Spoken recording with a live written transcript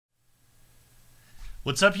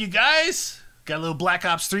What's up, you guys? Got a little Black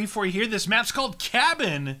Ops 3 for you here. This map's called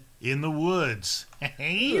Cabin in the Woods. Cabin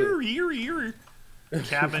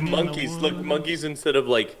monkeys. in the Look, woods. monkeys instead of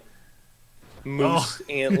like moose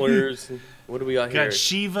antlers. What do we got here? Got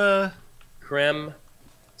Shiva. Creme.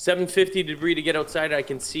 750 debris to get outside. I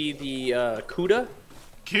can see the Cuda.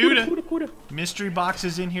 Cuda. Mystery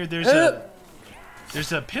boxes in here. There's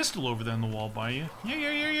a pistol over there on the wall by you.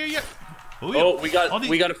 Yeah. Oh, we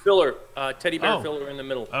got a filler. Teddy bear filler in the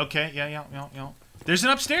middle. Okay, yeah. There's an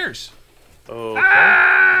upstairs. Oh.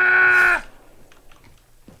 Ah!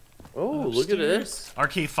 Oh, look at this.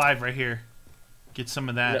 RK5 right here. Get some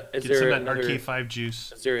of that. Is Get some there of that another- RK5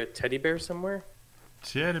 juice. Is there a teddy bear somewhere?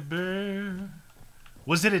 Teddy bear.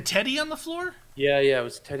 Was it a teddy on the floor? Yeah, it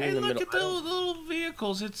was teddy Hey, in the look middle. at those little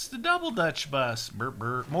vehicles. It's the Double Dutch bus. Burp,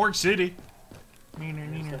 burp. Morgue City.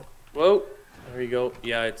 Neener. Whoa. There you go.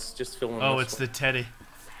 Yeah, it's just filling. Oh, this it's one. the teddy.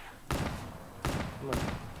 Come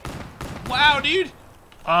on. Wow, dude.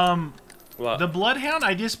 What? The Bloodhound,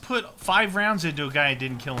 I just put 5 rounds into a guy and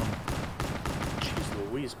didn't kill him.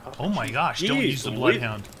 Jeez Louise, Papa. Oh my gosh, don't Jeez use the Louise.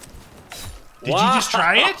 Bloodhound. Did you just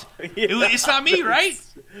try it? Yeah. It's not me, right?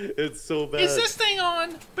 It's so bad. Is this thing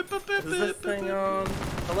on? Is this thing on?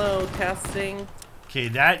 Hello, testing.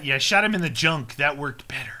 Okay, shot him in the junk. That worked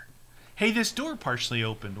better. Hey, this door partially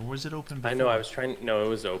opened, or was it open before? I know, I was trying. No, it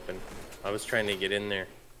was open. I was trying to get in there.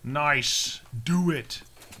 Nice. Do it.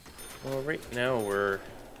 Well, right now we're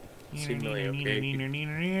seemingly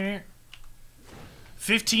okay.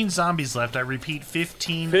 15 zombies left. I repeat,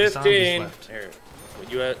 15 zombies 15. left. There.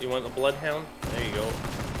 You want the Bloodhound? There you go.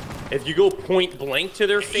 If you go point blank to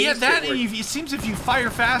their face, Yeah, it seems if you fire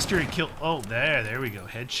faster, it kills. Oh, there we go.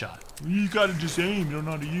 Headshot. You gotta just aim. You don't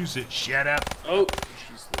know how to use it. Shut up. Oh,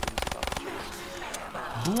 jeez,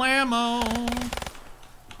 Louise, Blammo.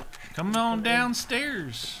 Come on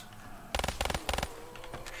downstairs.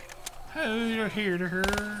 Oh, you're here to her.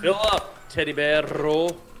 fill up, teddy bear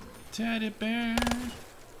roll. Teddy bear.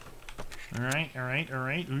 All right.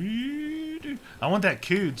 Ooh, I want that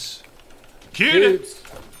Coods. Dudes.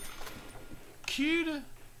 Cuda.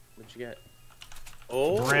 What'd you get?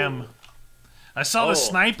 Oh, Brim. I saw the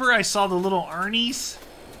sniper. I saw the little Arnie's.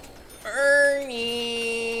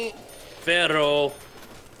 Ernie. Pharaoh.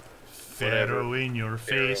 Pharaoh in your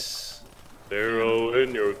face. Pharaoh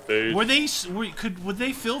in your face. Would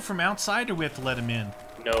they fill from outside, or we have to let them in?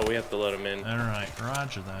 No, we have to let him in. All right,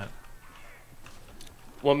 roger that.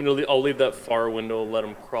 Want me to? I'll leave that far window. Let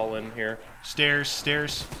him crawl in here.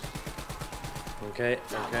 Stairs. Okay.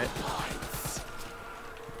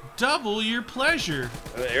 Double your pleasure.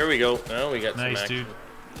 There we go. Now we got some Nice, action. dude.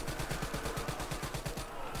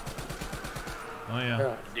 Oh yeah.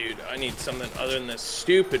 Oh, dude, I need something other than this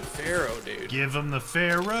stupid Pharaoh, dude. Give him the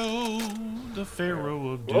Pharaoh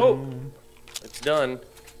of Doom. Whoa. It's done.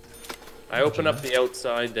 I open up the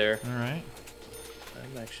outside there. All right.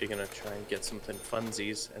 I'm actually gonna try and get something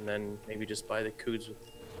funsies, and then maybe just buy the Coods with.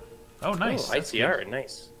 Oh, nice. Oh, That's ICR,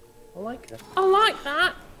 nice. I like that. I like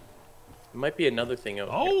that. It might be another thing out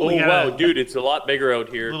Oh, here. we Oh got wow, dude, it's a lot bigger out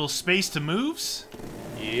here. Little space to moves.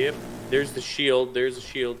 Yep. There's the shield. There's the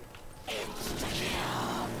shield.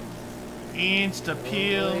 Insta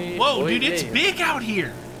peel. Boy, Whoa, boy, dude, it's hey. big out here.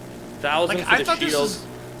 1,000 Like for I the thought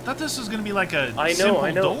shield. this was gonna be like a I know, simple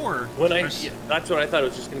I know. door. When Or yeah, that's what I thought it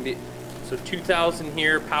was just gonna be. So 2,000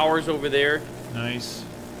 here, powers over there. Nice.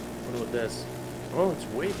 What about this? Oh, it's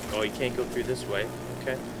way. Oh, you can't go through this way.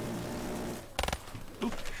 Okay.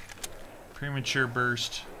 Oop. Premature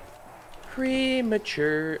burst.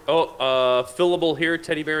 Premature. Oh, fillable here.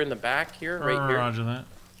 Teddy bear in the back here, right here. Roger that.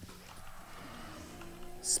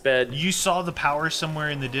 Sped. You saw the power somewhere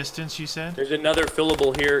in the distance, you said? There's another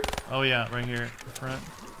fillable here. Oh yeah, right here in front.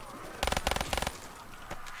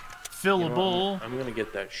 You know Fillable. what? I'm gonna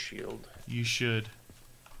get that shield. You should.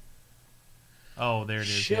 Oh, there it is.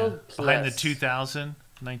 Shield Yeah. Behind the plus. 2000,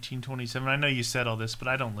 1927. I know you said all this, but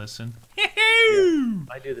I don't listen.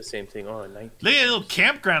 I do the same thing. Oh, 19. Look at a little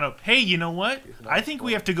campground up. Hey, you know what? I think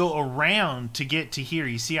we have to go around to get to here.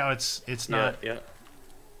 You see how it's not Yeah.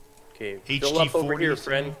 Okay. HT Fill up over 40 here, or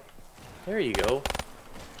friend. There you go.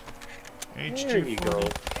 HT There you 40. go.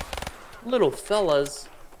 Little fellas.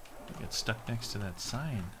 Get stuck next to that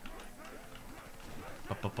sign.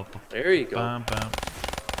 There you go. Bum, bum.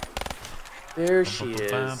 There she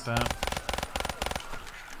Bum, is. bum.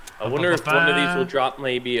 I wonder if one of these will drop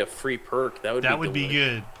maybe a free perk. That would be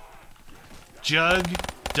good. Jug,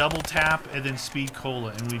 double tap, and then speed cola,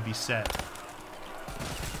 and we'd be set.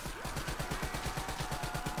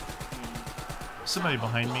 Somebody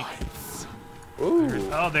behind me. Ooh.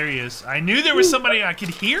 Oh, there he is. I knew there was somebody. I could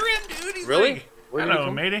hear him, dude. He's Really? like, Where did he hello,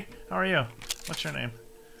 come? matey. How are you? What's her name?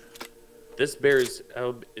 This bear is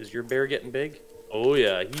your bear getting big? Oh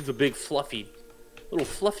yeah, he's a big little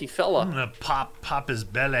fluffy fella. I'm gonna pop his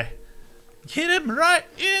belly. Hit him right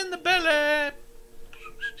in the belly.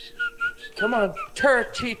 Come on,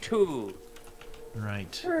 32.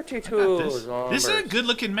 Right. 32. This is a good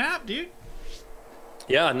looking map, dude.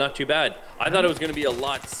 Yeah, not too bad. I thought it was gonna be a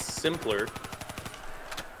lot simpler.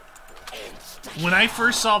 When I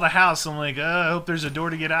first saw the house, I'm like, I hope there's a door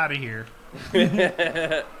to get out of here.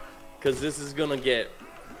 Because this is gonna get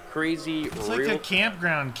crazy. It's like a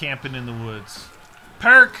campground camping in the woods.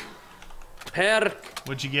 Perk.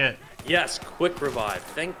 What'd you get? Yes, quick revive.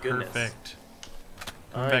 Thank goodness. Perfect.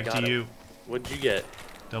 Back to you. What'd you get?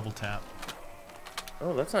 Double tap.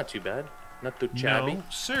 Oh, that's not too bad. Not too shabby. No,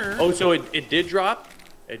 sir. Oh, so it did drop?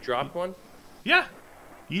 It dropped one? Yeah.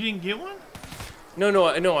 You didn't get one? No.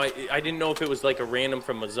 I didn't know if it was like a random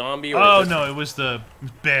from a zombie or. Oh no, it was the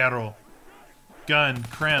barrel. Gun,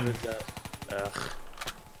 creme.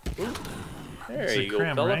 There you go,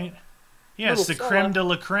 creme, fella. right? Yeah, it's the creme de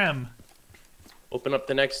la creme. Open up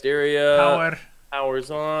the next area. Power. Power's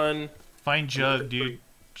on. Find Jug, dude.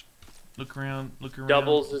 Look around. Look around.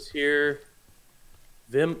 Doubles is here.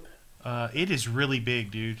 Vimp. It is really big,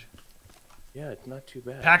 dude. Yeah, it's not too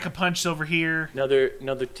bad. Pack-a-punch's over here.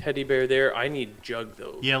 Another teddy bear there. I need Jug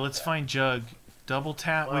though. Yeah, let's find Jug. Double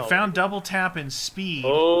tap. Wow. We found double tap and speed.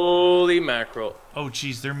 Holy mackerel. Oh,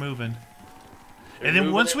 geez, they're moving. And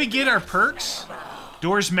then once we get our perks,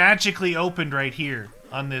 doors magically opened right here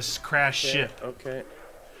on this crashed ship. Okay.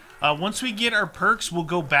 Once we get our perks, we'll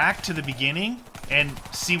go back to the beginning and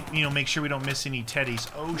see, make sure we don't miss any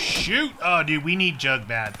teddies. Oh, shoot. Oh, dude, we need Jug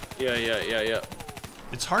bad. Yeah.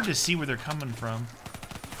 It's hard to see where they're coming from.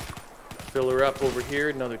 Fill her up over here.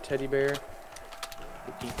 Another teddy bear.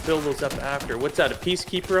 We can fill those up after. What's that, a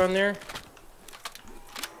peacekeeper on there?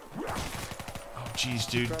 Oh, jeez,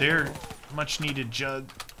 dude. They're much needed Jug.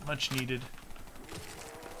 Much needed.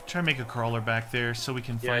 Try to make a crawler back there so we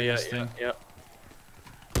can find this thing. Yeah.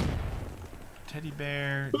 Teddy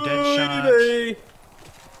bear, dead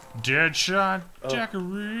shot. Dead shot,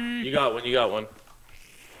 Jackaroo. You got one.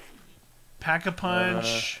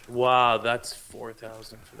 Pack-a-punch. Wow, that's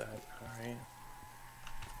 4,000 for that. All right.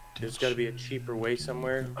 There's got to be a cheaper way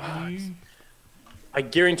somewhere. I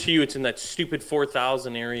guarantee you it's in that stupid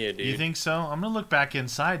 4,000 area, dude. You think so? I'm going to look back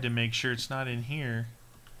inside to make sure it's not in here.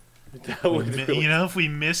 That would really... if we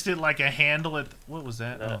missed it like a handle at... What was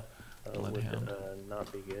that? Bloodhound.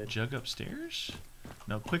 Not be good. Jug upstairs?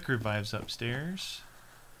 No, quick revives upstairs.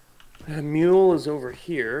 Mule is over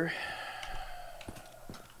here.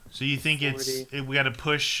 So you think we got to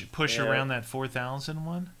push around that 4,000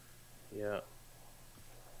 one? Yeah.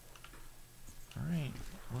 All right,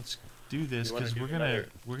 let's do this because we're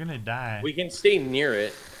gonna die. We can stay near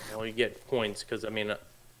it. You get points because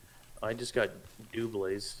I just got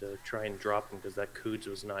doubles to try and drop them because that Coods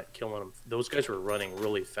was not killing them. Those guys were running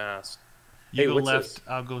really fast. You go what's left, this?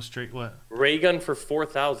 I'll go straight. What? Ray gun for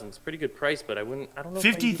 4,000. It's a pretty good price, but I don't know.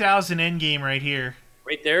 50,000 end game right here.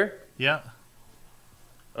 Right there. Yeah.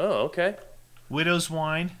 Oh, okay. Widow's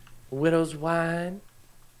wine. Widow's wine.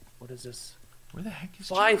 What is this? Where the heck is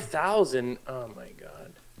 5,000? Oh my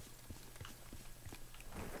god.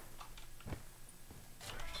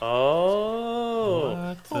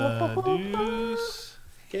 Oh. What the deuce?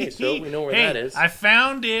 Okay, so we know where that is. I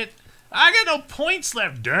found it. I got no points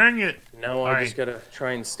left. Dang it. Now I just gotta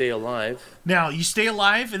try and stay alive. Now you stay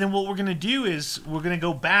alive, and then what we're gonna do is we're gonna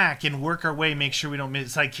go back and work our way, make sure we don't miss.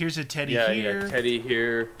 It's like here's a teddy here. Yeah, Teddy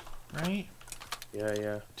here. Right.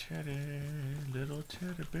 Yeah. Teddy, little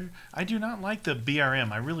teddy bear. I do not like the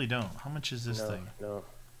BRM. I really don't. How much is this thing? No.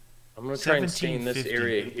 I'm gonna try and stay in this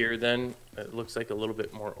area here. Then it looks like a little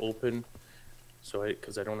bit more open. So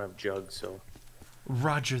because I don't have Jug, so.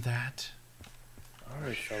 Roger that. All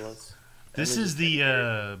right, fellas. This is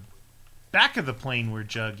the back of the plane where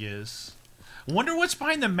Jug is. Wonder what's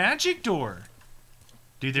behind the magic door.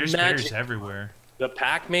 Dude, there's bears everywhere. The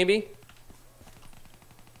pack, maybe?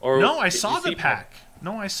 Or no, I saw the pack.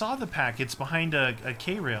 No, I saw the pack. It's behind a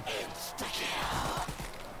K-rail.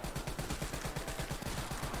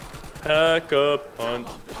 Pack up on.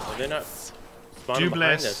 Are they not spawning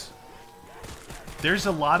behind us? There's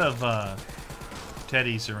a lot of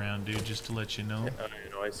teddies around, dude, just to let you know.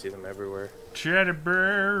 I see them everywhere. Teddy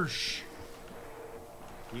bears.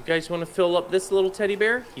 You guys want to fill up this little teddy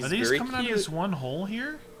bear? He's Are these very coming cute. out of this one hole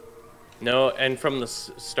here? No, and from the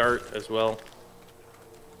start as well.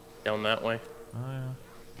 Down that way. Oh, yeah.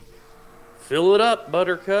 Fill it up,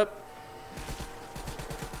 Buttercup.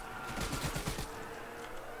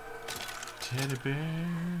 Teddy bear.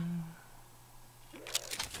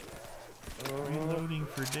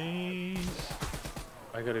 for days.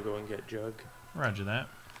 I gotta go and get Jug. Roger that.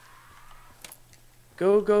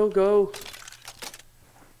 Go, go, go.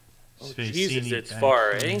 Oh, Space Jesus, scenic it's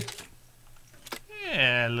far, action. eh?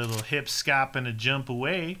 Yeah, a little hip scop and a jump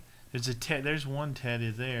away. There's one teddy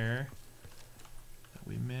there that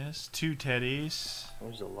we missed. 2 teddies.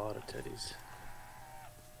 There's a lot of teddies.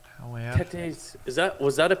 How way up? Teddies.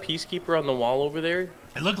 Was that a peacekeeper on the wall over there?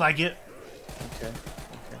 It looked like it. Okay.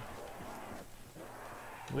 Okay.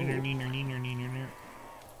 Wiener, neener, neener, neener, neener.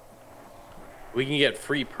 We can get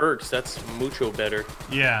free perks. That's mucho better.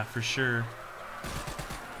 Yeah, for sure.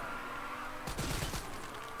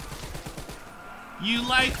 You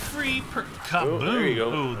like free Kaboom! Oh, there you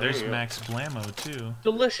go. Oh, There there's you go. Max Blammo too.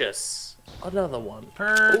 Delicious. Another one.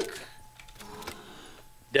 Perk.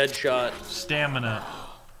 Dead shot. Stamina.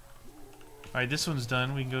 Alright, this one's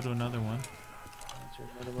done. We can go to another one.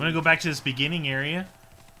 I'm gonna go back to this beginning area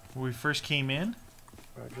where we first came in.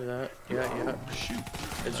 Roger that. Yeah. Shoot.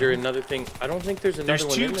 Is there another thing? I don't think there's another There's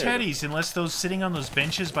one 2 in there. teddies, unless those sitting on those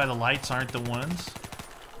benches by the lights aren't the ones.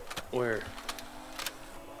 Where?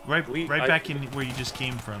 Right back in where you just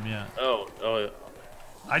came from, yeah. Oh.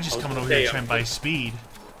 I just was coming gonna over here say, trying to buy speed.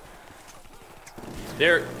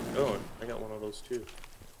 There. Oh, I got one of those too.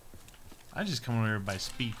 I just come over here to buy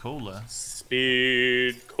speed cola.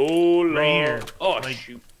 Speed cola. Right here. Oh, Like,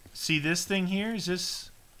 shoot. See this thing here? Is this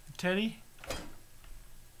Teddy?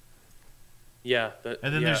 Yeah. And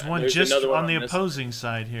then there's one just on the opposing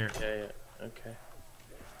side here. Yeah. Okay.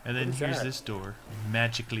 And then What is here's that? this door.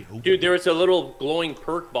 Magically open. Dude, there was a little glowing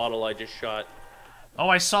perk bottle I just shot. Oh,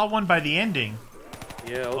 I saw one by the ending.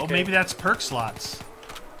 Yeah, okay. Oh, maybe that's perk slots.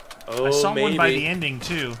 Oh, I saw maybe. one by the ending,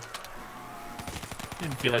 too.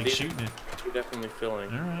 Didn't feel Yeah, like these- shooting it. You're definitely filling.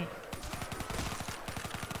 Alright.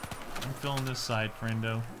 I'm filling this side,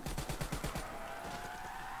 friendo.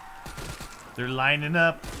 They're lining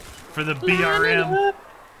up for the BRM.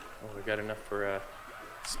 Oh, we got enough for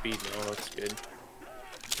speed now. That's good.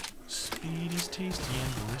 Speed is tasty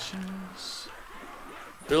and delicious.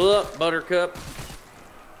 Fill up, Buttercup.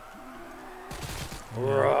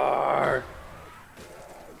 Roar.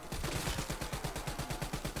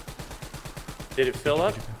 Did it fill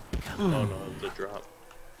up? Oh no, it was a drop.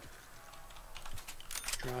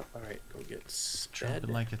 Drop. All right, go get Drop sped. it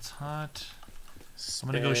like it's hot. I'm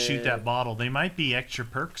gonna go shoot that bottle. They might be extra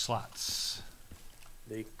perk slots.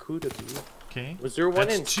 They could have been. Okay. Was there one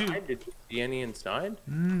That's inside? Did you see any inside?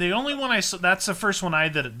 The only one I saw, that's the first one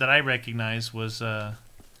that I recognized was Okay.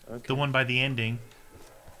 the one by the ending.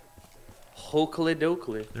 Hokely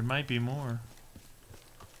dokely. There might be more.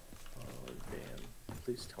 Oh damn!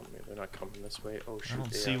 Please tell me they're not coming this way. Oh shoot! I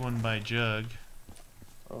don't they see are. one by Jug.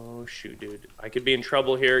 Oh shoot, dude! I could be in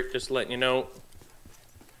trouble here. Just letting you know.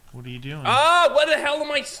 What are you doing? Ah! What the hell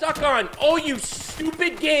am I stuck on? Oh, you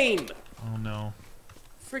stupid game! Oh no.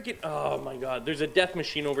 Freaking! Oh my God! There's a death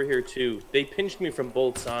machine over here too. They pinched me from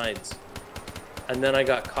both sides, and then I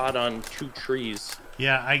got caught on 2 trees.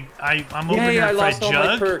 Yeah, I'm over Yay, here I for lost a all my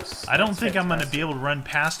Jug. perks. I don't That's think I'm gonna fantastic. be able to run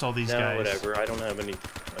past all these No, guys. whatever. I don't have any.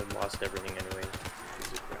 I lost everything anyway.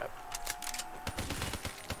 Piece of crap.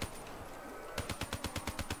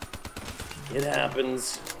 It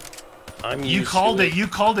happens. I'm You used called to it. You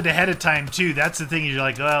called it ahead of time too. That's the thing. You're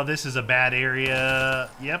like, well, this is a bad area.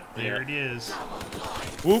 Yep, there Yeah. it is.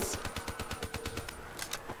 Whoop.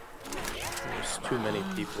 There's too many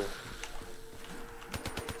people.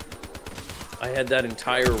 I had that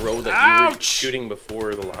entire row that you were Ouch! shooting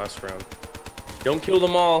before the last round. Don't kill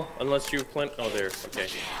them all unless you're plenty. Oh, there. Okay.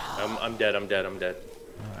 I'm dead. I'm dead.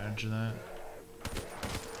 Oh, roger that.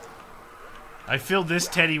 I filled this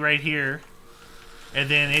teddy right here, and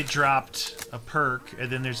then it dropped a perk,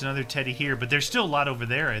 and then there's another teddy here, but there's still a lot over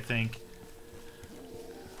there, I think.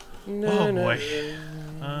 Oh boy.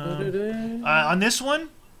 On this one,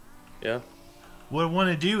 Yeah. what I want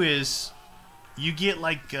to do is you get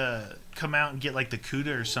like come out and get like the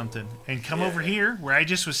CUDA or something, and come over here where I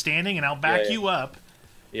just was standing, and I'll back you up.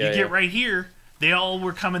 Yeah. You get right here. They all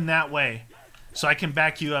were coming that way, so I can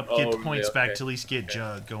back you up, get Oh, the points yeah, back okay. to at least get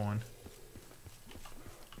Jug going.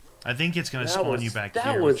 I think it's gonna That spawn was, you back that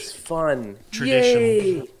here. was fun. Traditional.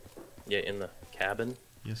 Yay! Yeah, in the cabin.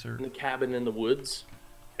 Yes, sir. In the cabin in the woods.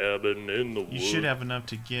 Cabin in the woods. You should have enough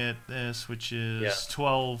to get this, which is Yeah.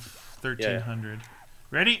 1300.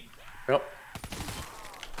 Ready? Yep.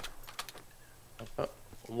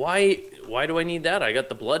 Why do I need that? I got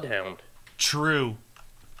the Bloodhound. True.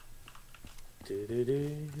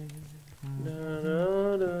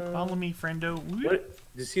 What? Follow me, friendo. Do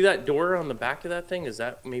you see that door on the back of that thing? Is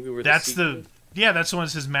that maybe where That's the the... secret Yeah, that's the one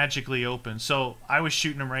that says magically open. So I was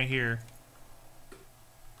shooting them right here.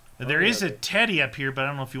 There is a teddy up here, but I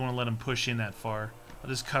don't know if you want to let him push in that far. I'll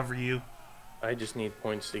just cover you. I just need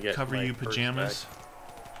points to get Cover you, pajamas.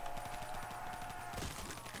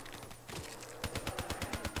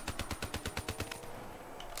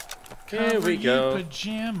 Here we go.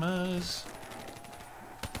 Pajamas.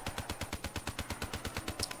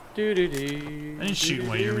 Do do do. I didn't shoot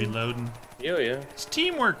while you're reloading. Yeah. It's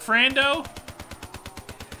teamwork, Frando.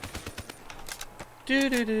 Do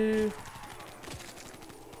do do.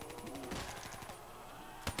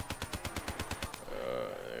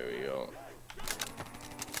 There we go.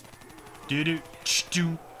 Do do.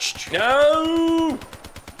 No!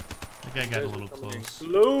 That guy got a little close.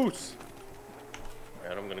 Close.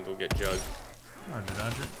 Alright, I'm gonna go get Jug. Roger,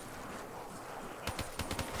 Dodger.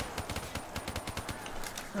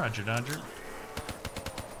 Roger, Dodger.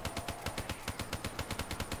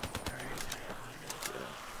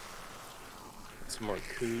 Some more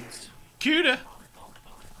coods. Cuda.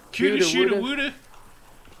 Cuda, shooda, woota.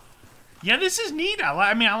 Yeah, this is neat.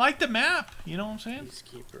 I mean, I like the map. You know what I'm saying?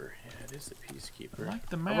 Peacekeeper. Yeah, it is the Peacekeeper. I like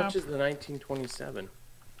the map. How much is the 1927?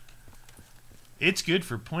 It's good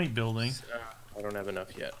for point building. I don't have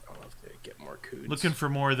enough yet. I'll have to get more coods. Looking for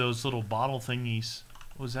more of those little bottle thingies.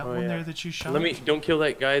 Was that one there that you shot? Don't kill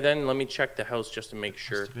that guy then. Let me check the house just to make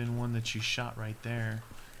sure. Must have been one that you shot right there.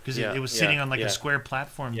 Because it was sitting on like a square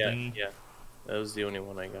platform thingy. Yeah, that was the only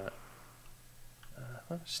one I got.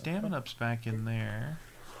 Stamina's back in there.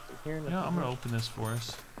 Yeah, I'm going to open this for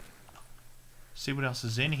us. See what else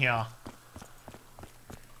is in here.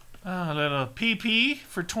 A little PP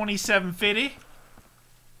for $27.50.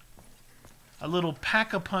 A little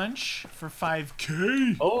pack-a-punch for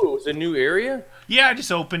 $5K. Oh, it was a new area? Yeah, I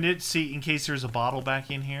just opened it, see, in case there's a bottle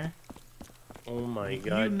back in here. Oh my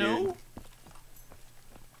god, you know? dude.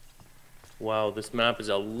 Wow, this map is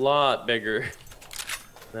a lot bigger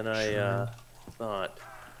than I thought.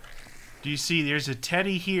 Do you see, there's a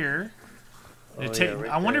teddy here. Oh, right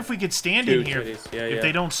I wonder if we could stand in here if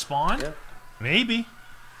they don't spawn. Yeah. Maybe.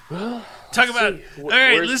 Well, talk about. All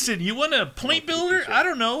right, listen. You want a point builder? I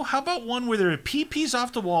don't know. How about one where there are PPs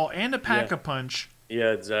off the wall and a pack-a-punch?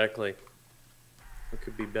 Yeah, exactly. It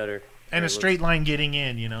could be better. And a straight line getting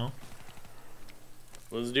in, you know.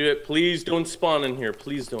 Let's do it. Please don't spawn in here.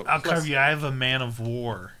 Please don't. I'll cover you. I have a man of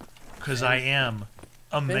war, because I am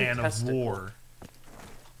a man of war.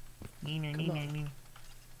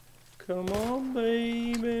 Come on,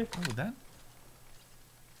 baby. Oh, that.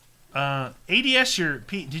 ADS,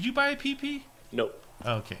 did you buy a PP? Nope.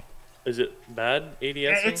 Oh, okay. Is it bad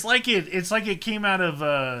ADS? It's like it came out of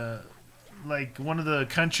like one of the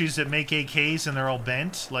countries that make AKs and they're all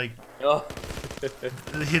bent. Like,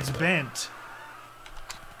 it's bent.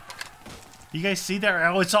 You guys see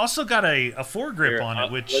that? Oh, it's also got a foregrip on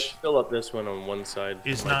it, which let's fill up this one on one side.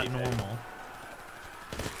 Is not normal.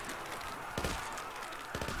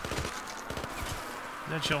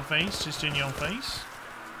 Is that your face? Just in your face?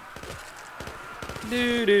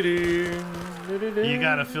 You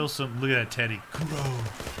gotta feel some. Look at that Teddy.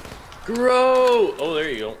 Grow. Oh, there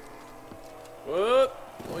you go. Whoop.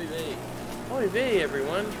 Oy vey. Oy vey,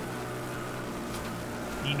 everyone.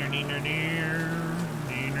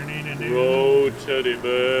 Grow, teddy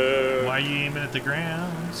bear. Why are you aiming at the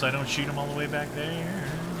ground so I don't shoot him all the way back there?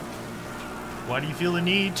 Why do you feel the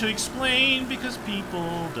need to explain? Because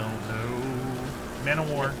people don't know. Man of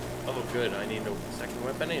war. Oh, good. I need a second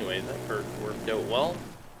weapon anyway. That perk worked out well.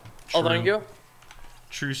 Oh, thank you.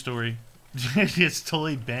 True story. It's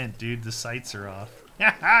totally bent, dude. The sights are off.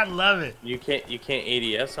 I love it. You can't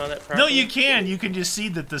ADS on it properly? No, you can. You can just see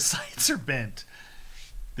that the sights are bent.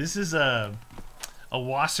 This is a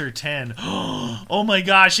Wasser 10. Oh my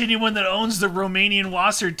gosh, anyone that owns the Romanian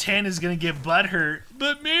Wasser 10 is going to get butthurt.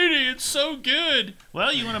 But Meaty, it's so good.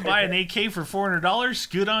 Well, you want to buy an AK for $400?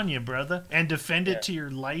 Good on you, brother. And defend it to your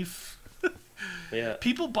life. Yeah.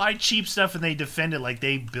 People buy cheap stuff and they defend it like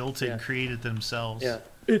they built it and created it themselves. Yeah.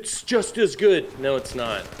 It's just as good. No, it's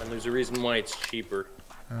not. And there's a reason why it's cheaper.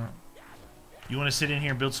 Oh. You want to sit in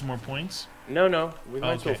here and build some more points? No. We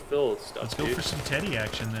might as well fill stuff. Let's go for some Teddy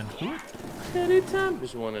action then. Teddy time.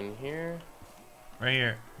 There's one in here. Right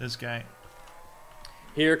here. This guy.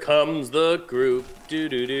 Here comes the group.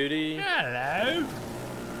 Do-do-do-dee. Hello.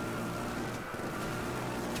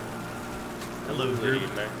 Hello, group.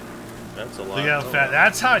 That's a lot. Look how fat.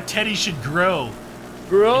 That's how a Teddy should grow.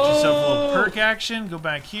 Grow. Get yourself a little perk action. Go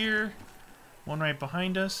back here. One right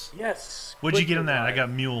behind us. Yes. What'd you get on that? I got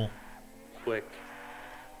mule. Quick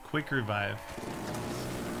revive.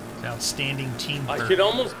 It's an outstanding team perk. I could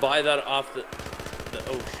almost buy that off the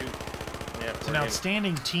oh shoot. Yeah. It's an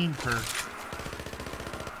outstanding team perk.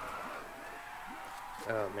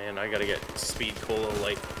 Oh man, I gotta get speed cola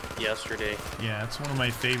like yesterday. Yeah, it's one of my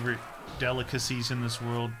favorite delicacies in this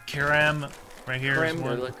world. Creme, right here. Creme is de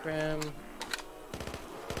one. la creme.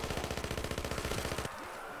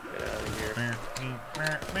 Get out of here.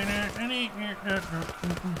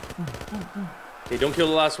 Hey, don't kill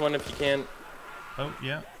the last one if you can. Oh,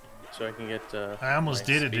 yeah. So I can get. I almost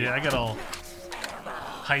did it, dude. I got all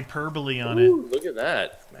hyperbole on Ooh, look at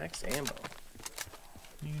that. Max ammo.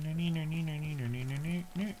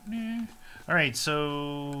 Alright,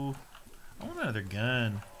 so... I want another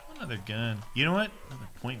gun. You know what? Another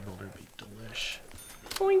point builder would be delish.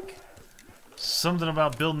 Boink. Something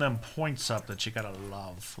about building them points up that you gotta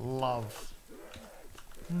love. Love.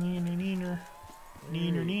 Neener.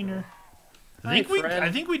 I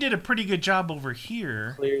think we did a pretty good job over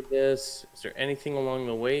here. Clear this. Is there anything along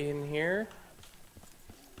the way in here?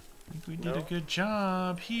 I think we did a good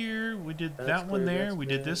job here. We did that one there. We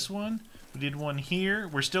did this one. We did one here.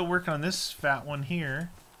 We're still working on this fat one here.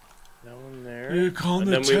 That one there. You're calling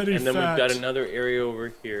the teddy and then we've fat. got another area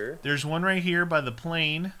over here. There's one right here by the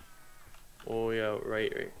plane. Oh yeah, right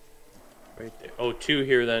there. Oh, two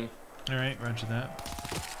here then. All right, roger that.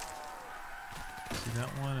 See that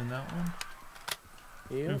one and that one.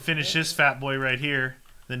 Yeah. And finish this fat boy right here.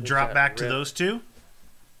 Then drop back to those two.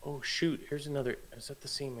 Oh shoot! Here's another. Is that the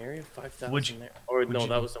same area? 5,000 there. Oh, Or no,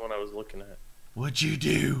 that was the one I was looking at. What'd you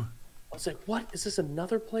do? I was like, what? Is this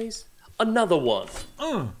another place? Another one.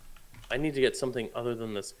 I need to get something other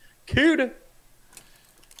than this. Cute.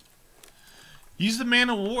 Use the Man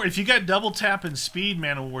of War. If you got double tap and speed,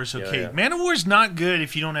 Man of War's okay. Yeah. Man of War's not good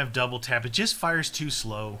if you don't have double tap. It just fires too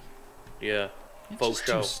slow. Yeah.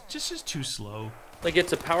 It's just too slow. Like,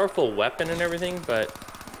 it's a powerful weapon and everything, but...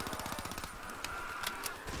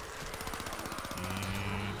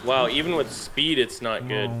 Wow, even with speed, it's not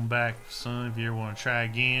good. Come on back, son, if you ever want to try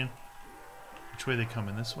again. Which way they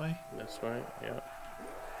coming? This way? This way, yeah.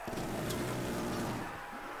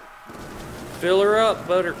 Fill her up,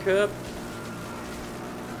 Buttercup.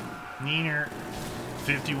 Neener.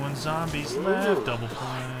 51 zombies left. Double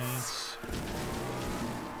points.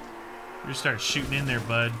 You start shooting in there,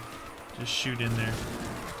 bud. Just shoot in there.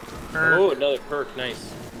 Perk. Oh, another perk.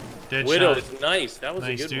 Nice. Dead Widow shot. is nice. That was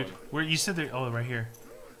Nice, a good dude. one. Where you said there? Oh, right here.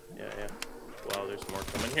 Yeah, yeah. Wow, there's more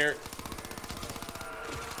coming here.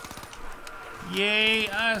 Yay,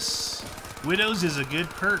 us. Widows is a good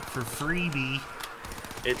perk for freebie.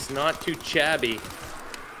 It's not too chabby.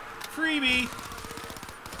 Freebie.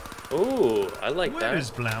 Oh, I like that. Where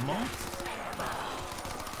is Blammo?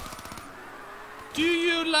 Do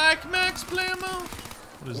you like Max Blammo?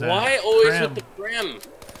 What is that? Why always Creme. with the creme?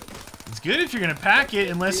 It's good if you're gonna pack it,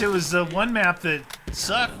 unless it was the one map that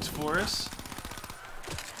sucked for us.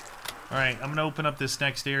 All right, I'm gonna open up this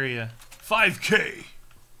next area. 5K.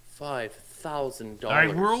 $5,000. All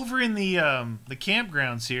right, we're over in the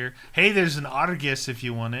campgrounds here. Hey, there's an Autogus if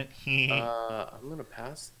you want it. I'm gonna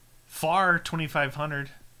pass. FAR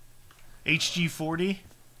 2500. HG40.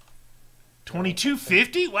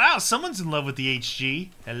 2250. Wow, someone's in love with the HG.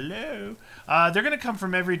 Hello. They're gonna come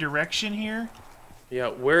from every direction here. Yeah,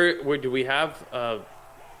 where do we have a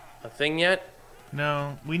thing yet?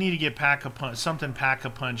 No, we need to get pack-a-punch, something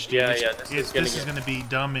pack-a-punch, dude. Yeah, This is gonna be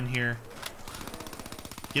dumb in here.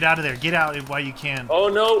 Get out of there. Get out while you can. Oh,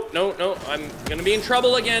 no. I'm gonna be in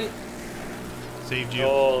trouble again. Saved you.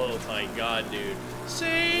 Oh, my God, dude.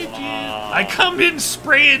 Saved you. I come in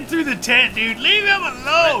spraying through the tent, dude. Leave him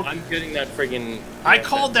alone. I'm getting that friggin'... I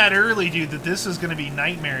called that early, dude, that this is gonna be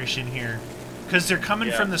nightmarish in here. Because they're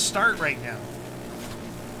coming from the start right now.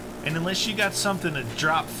 And unless you got something to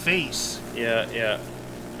drop face. Yeah.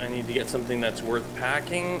 I need to get something that's worth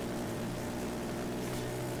packing.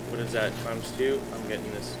 What is that? Times 2? I'm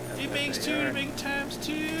getting this. It makes 2 to make times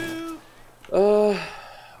 2.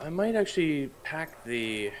 I might actually pack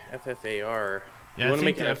the FFAR. Yeah, you want to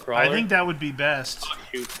make it a crawler? I think that would be best. Oh,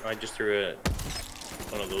 shoot. I just threw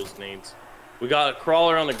one of those nades. We got a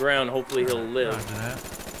crawler on the ground. Hopefully he'll live.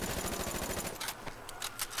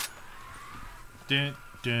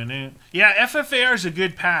 Yeah, FFAR is a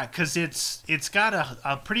good pack because it's got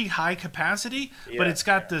a pretty high capacity, but it's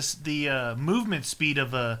got the movement speed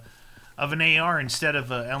of an AR instead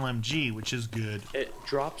of a LMG, which is good. It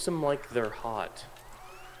drops them like they're hot.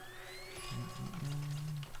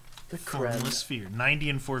 The Formless sphere, 90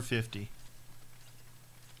 and 450.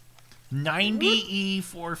 90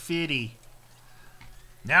 E450.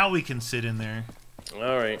 Now we can sit in there.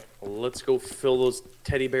 All right, well, let's go fill those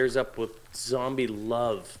teddy bears up with zombie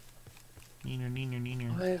love.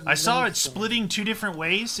 Neener. I saw it splitting 2 different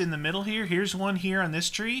ways in the middle here. Here's one here on this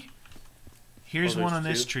tree. Here's one on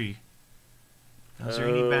this tree. Is there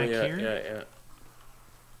any back here? Yeah.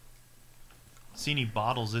 See any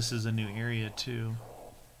bottles? This is a new area too.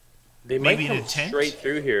 They Maybe might in a come tent? straight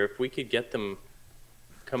through here if we could get them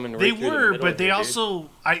coming right They through the were, middle but they here, also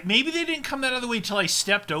maybe they didn't come that other way till I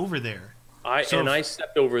stepped over there. dude. I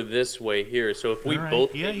stepped over this way here, so if we All right. both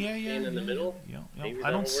stand in the middle, maybe I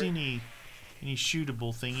don't that'll see work. any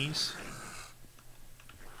shootable thingies.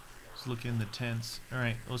 Let's look in the tents. All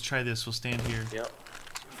right, let's try this. We'll stand here. Yep.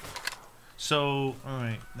 So, all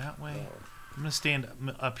right, that way. I'm gonna stand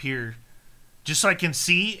up here, just so I can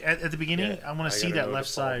see at the beginning. Yeah, I want to see that left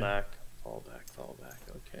side. Fall back.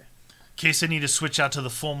 Okay. In case I need to switch out to the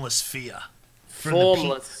foamless Fia.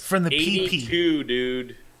 Formless. From the 82,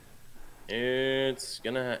 dude.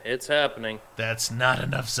 It's happening. That's not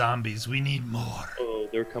enough zombies. We need more. Oh,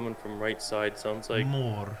 they're coming from right side. Sounds like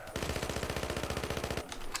More.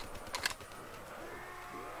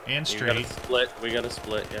 And we straight. gotta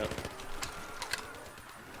split. Yeah.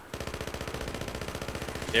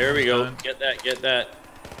 There we go. Done. Get that.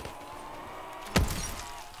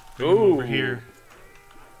 Bring 'em over Ooh. here.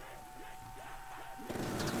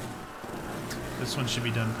 This one should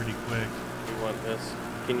be done pretty quick. You want this?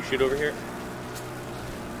 Can you shoot over here?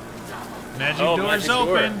 Magic Oh, doors magic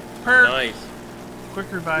door. open. Perp. Nice.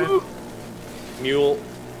 Quick revive. Woo. Mule.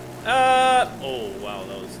 Oh wow,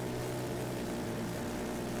 that was.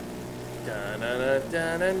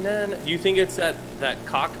 Da-na-na-da-na-na. Do you think it's that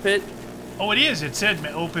cockpit? Oh, it is. It said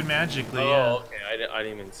open magically. Oh, Yeah. okay. I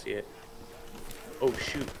didn't even see it. Oh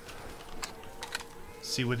shoot.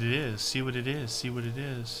 See what it is. See what it is. See what it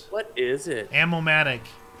is. What is it? Ammo-matic.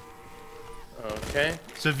 Okay.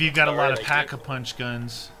 So if you've got a lot Alright, of I pack-a-punch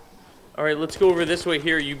guns. All right, let's go over this way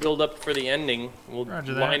here. You build up for the ending. We'll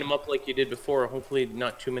Roger that. line them up like you did before. Hopefully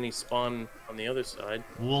not too many spawn on the other side.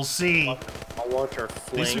 We'll see. I'll watch our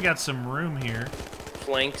At least we got some room here.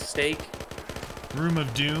 flank steak. Room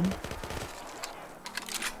of Doom.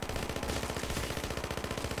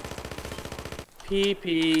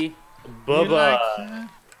 PP. You Bubba. like that?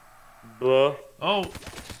 Buh. Oh,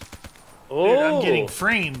 Oh. dude, I'm getting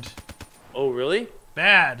framed. Oh, really?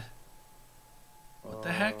 Bad. What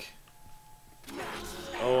the heck?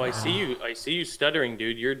 Oh, I see you. I see you stuttering,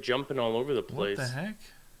 dude. You're jumping all over the What place. the heck?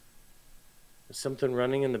 Is something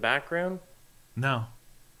running in the background? No.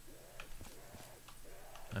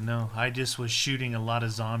 No, I just was shooting a lot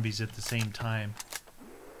of zombies at the same time.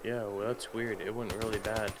 Yeah, well, that's weird. It went really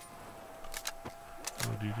bad.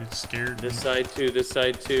 Oh, dude, it scared me. This side too. This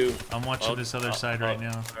side too. I'm watching this other side right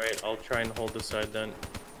now. All right, I'll try and hold this side then.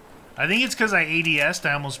 I think it's because I ADS'd.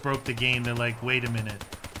 I almost broke the game. They're like, wait a minute.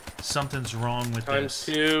 Something's wrong with Times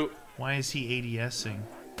this. 2. Why is he ADSing?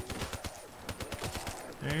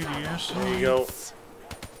 ADSing. There you go.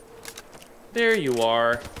 There you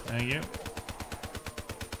are. Thank you.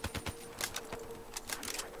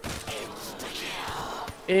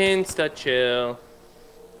 Insta chill.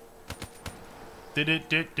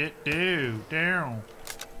 Down.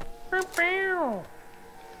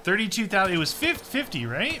 32,000. It was 50,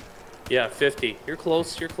 right? Yeah, 50. You're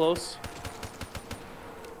close. You're close.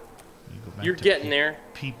 Go back You're to getting there.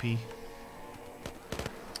 PP.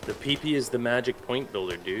 The PP is the magic point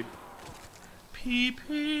builder, dude.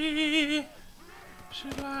 PP. She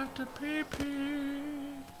like the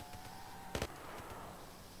PP.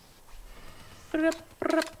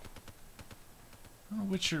 Oh,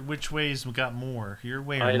 which way's got more? Your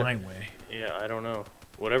way or my way? Yeah, I don't know.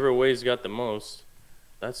 Whatever way's got the most,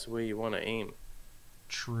 that's the way you want to aim.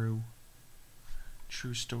 True.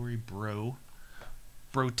 True story, bro.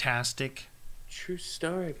 Brotastic. True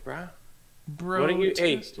story, bruh. Bro. Why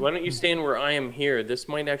don't you stand where I am here? This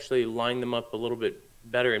might actually line them up a little bit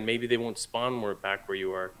better, and maybe they won't spawn more back where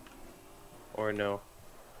you are. Or no.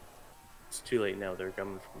 It's too late now. They're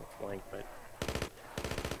coming from the flank, but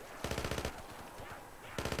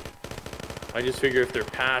I just figure if they're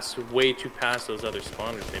way too past those other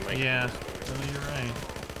spawners, they might. Yeah, no, you're right.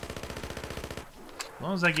 As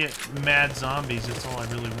long as I get mad zombies, that's all I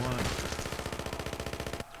really want.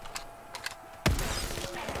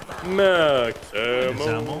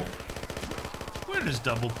 Maximum. Where there's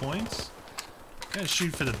double points? Gotta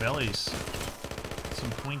shoot for the bellies.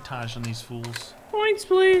 Some pointage on these fools. Points,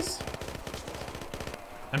 please.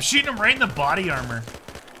 I'm shooting them right in the body armor.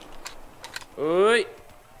 Oi.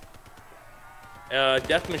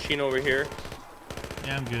 Death machine over here.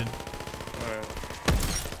 Yeah, I'm good. Alright.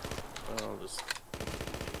 I'll just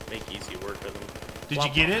make easy work of them. Did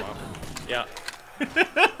you get it? Yeah.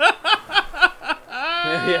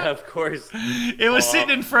 Yeah, of course. It was sitting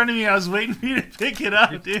in front of me. I was waiting for you to pick it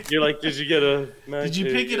up, dude. You're like, did you get a... Did you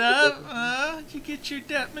pick it up? Did you get your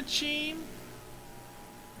death machine?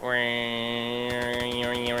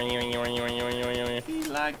 He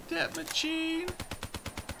like that machine.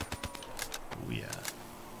 Oh yeah.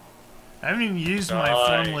 I haven't even used my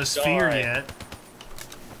formless sphere yet.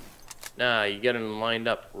 Nah, you got them lined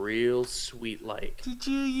up real sweet like. Did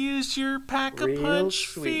you use your pack-a-punch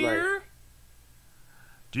sphere?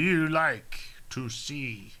 Do you like to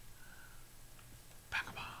see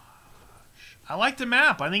pack-a-punch? I like the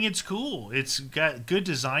map. I think it's cool. It's got good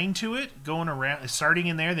design to it. Going around, starting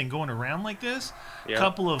in there, then going around like this. A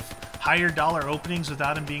couple of higher dollar openings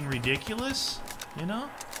without them being ridiculous. You know,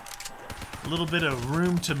 a little bit of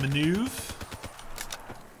room to maneuver.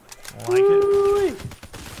 I like it.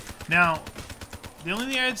 Now, the only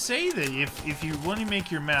thing I'd say that if you want to make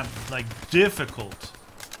your map like difficult,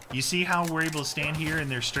 you see how we're able to stand here and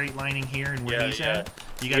they're straight lining here and where he's at?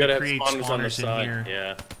 You gotta create spawners in here.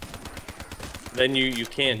 Yeah. Then you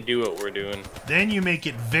can't do what we're doing. Then you make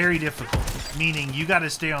it very difficult, meaning you gotta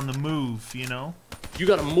stay on the move, you know? You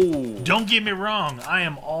gotta move. Don't get me wrong, I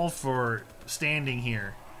am all for standing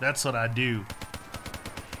here. That's what I do.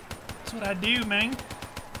 That's what I do, man.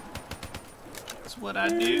 That's what I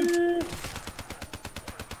do.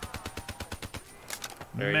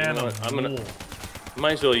 Right, Man, you know what?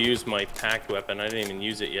 Might as well use my packed weapon. I didn't even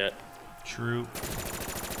use it yet. True.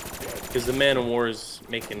 Because the Man of War is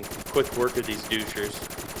making quick work of these douchers.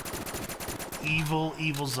 Evil,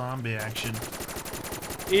 evil zombie action.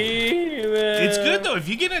 Evil. It's good though if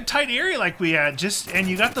you get in a tight area like we had, and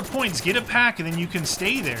you got the points, get a pack and then you can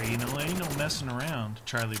stay there. You know, ain't no messing around,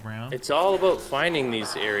 Charlie Brown. It's all about finding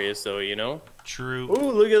these areas, though. You know. True.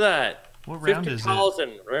 Ooh, look at that. What round is it?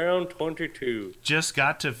 50,000, round 22. Just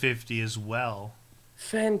got to 50 as well.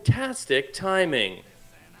 Fantastic timing.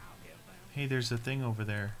 Hey, there's a thing over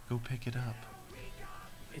there. Go pick it up.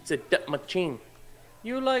 It's a death machine.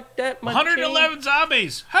 You like that machine? 111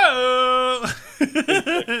 zombies! Ho!